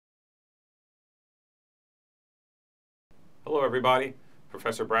Hello everybody,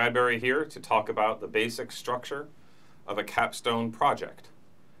 Professor Bradbury here to talk about the basic structure of a capstone project.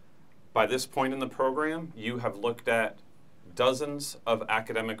 By this point in the program, you have looked at dozens of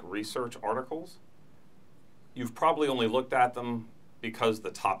academic research articles. You've probably only looked at them because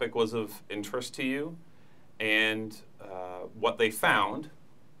the topic was of interest to you and what they found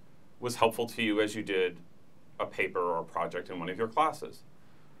was helpful to you as you did a paper or a project in one of your classes.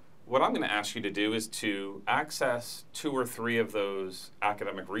 What I'm going to ask you to do is to access 2 or 3 of those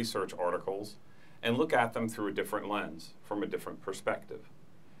academic research articles and look at them through a different lens, from a different perspective.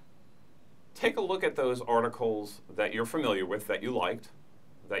 Take a look at those articles that you're familiar with, that you liked,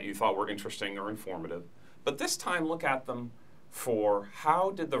 that you thought were interesting or informative, but this time look at them for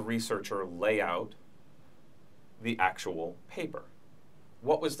how did the researcher lay out the actual paper?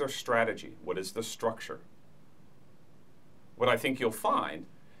 What was their strategy? What is the structure? What I think you'll find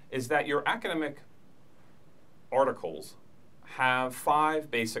is that your academic articles have 5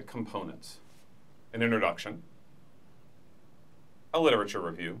 basic components: an introduction, a literature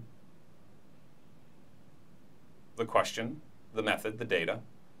review, the question, the method, the data,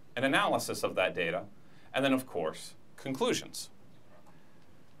 an analysis of that data, and then, of course, conclusions.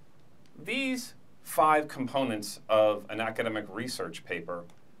 These 5 components of an academic research paper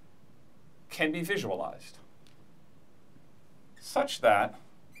can be visualized such that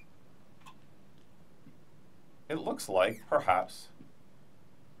it looks like, perhaps,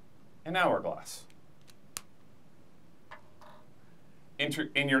 an hourglass.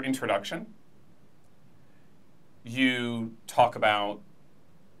 In your introduction, you talk about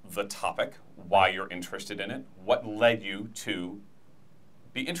the topic, why you're interested in it, what led you to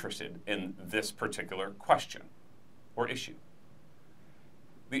be interested in this particular question or issue.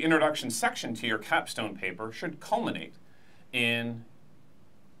 The introduction section to your capstone paper should culminate in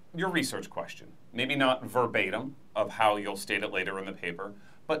your research question. Maybe not verbatim of how you'll state it later in the paper,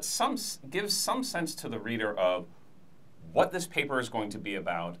 but gives some sense to the reader of what this paper is going to be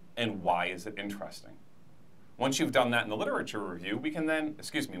about and why is it interesting. Once you've done that in the literature review, we can then,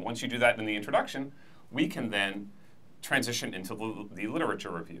 once you do that in the introduction, we can then transition into the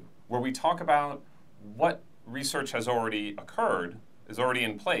literature review, where we talk about what research has already occurred, is already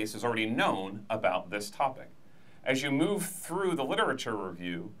in place, is already known about this topic. As you move through the literature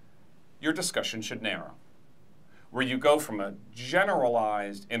review, your discussion should narrow, where you go from a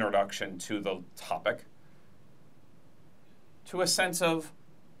generalized introduction to the topic to a sense of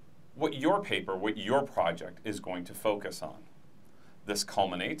what your paper, what your project is going to focus on. This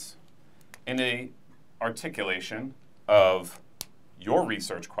culminates in an articulation of your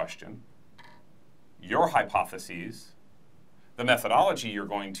research question, your hypotheses, the methodology you're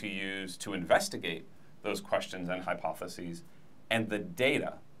going to use to investigate those questions and hypotheses, and the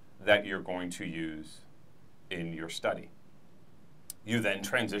data that you're going to use in your study. You then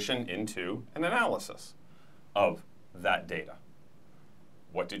transition into an analysis of that data.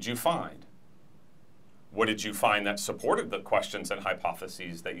 What did you find? What did you find that supported the questions and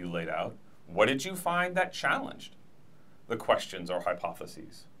hypotheses that you laid out? What did you find that challenged the questions or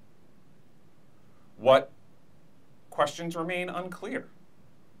hypotheses? What questions remain unclear?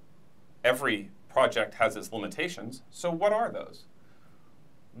 Every project has its limitations, so what are those?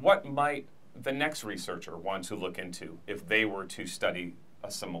 What might the next researcher want to look into if they were to study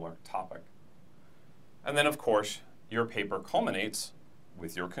a similar topic? And then, of course, your paper culminates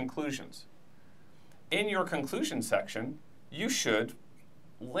with your conclusions. In your conclusion section, you should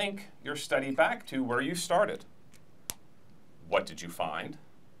link your study back to where you started. What did you find?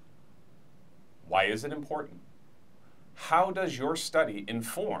 Why is it important? How does your study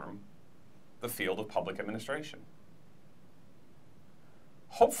inform the field of public administration?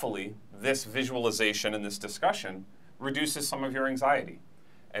 Hopefully, this visualization and this discussion reduces some of your anxiety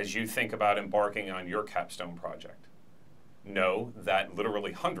as you think about embarking on your capstone project. Know that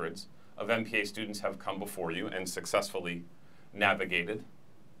literally hundreds of MPA students have come before you and successfully navigated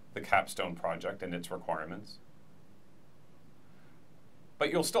the capstone project and its requirements.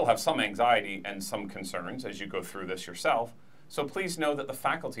 But you'll still have some anxiety and some concerns as you go through this yourself, so please know that the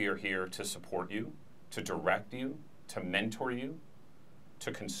faculty are here to support you, to direct you, to mentor you,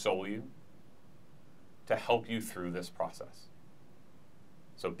 to console you, to help you through this process.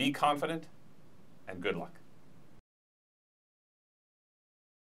 So be confident and good luck.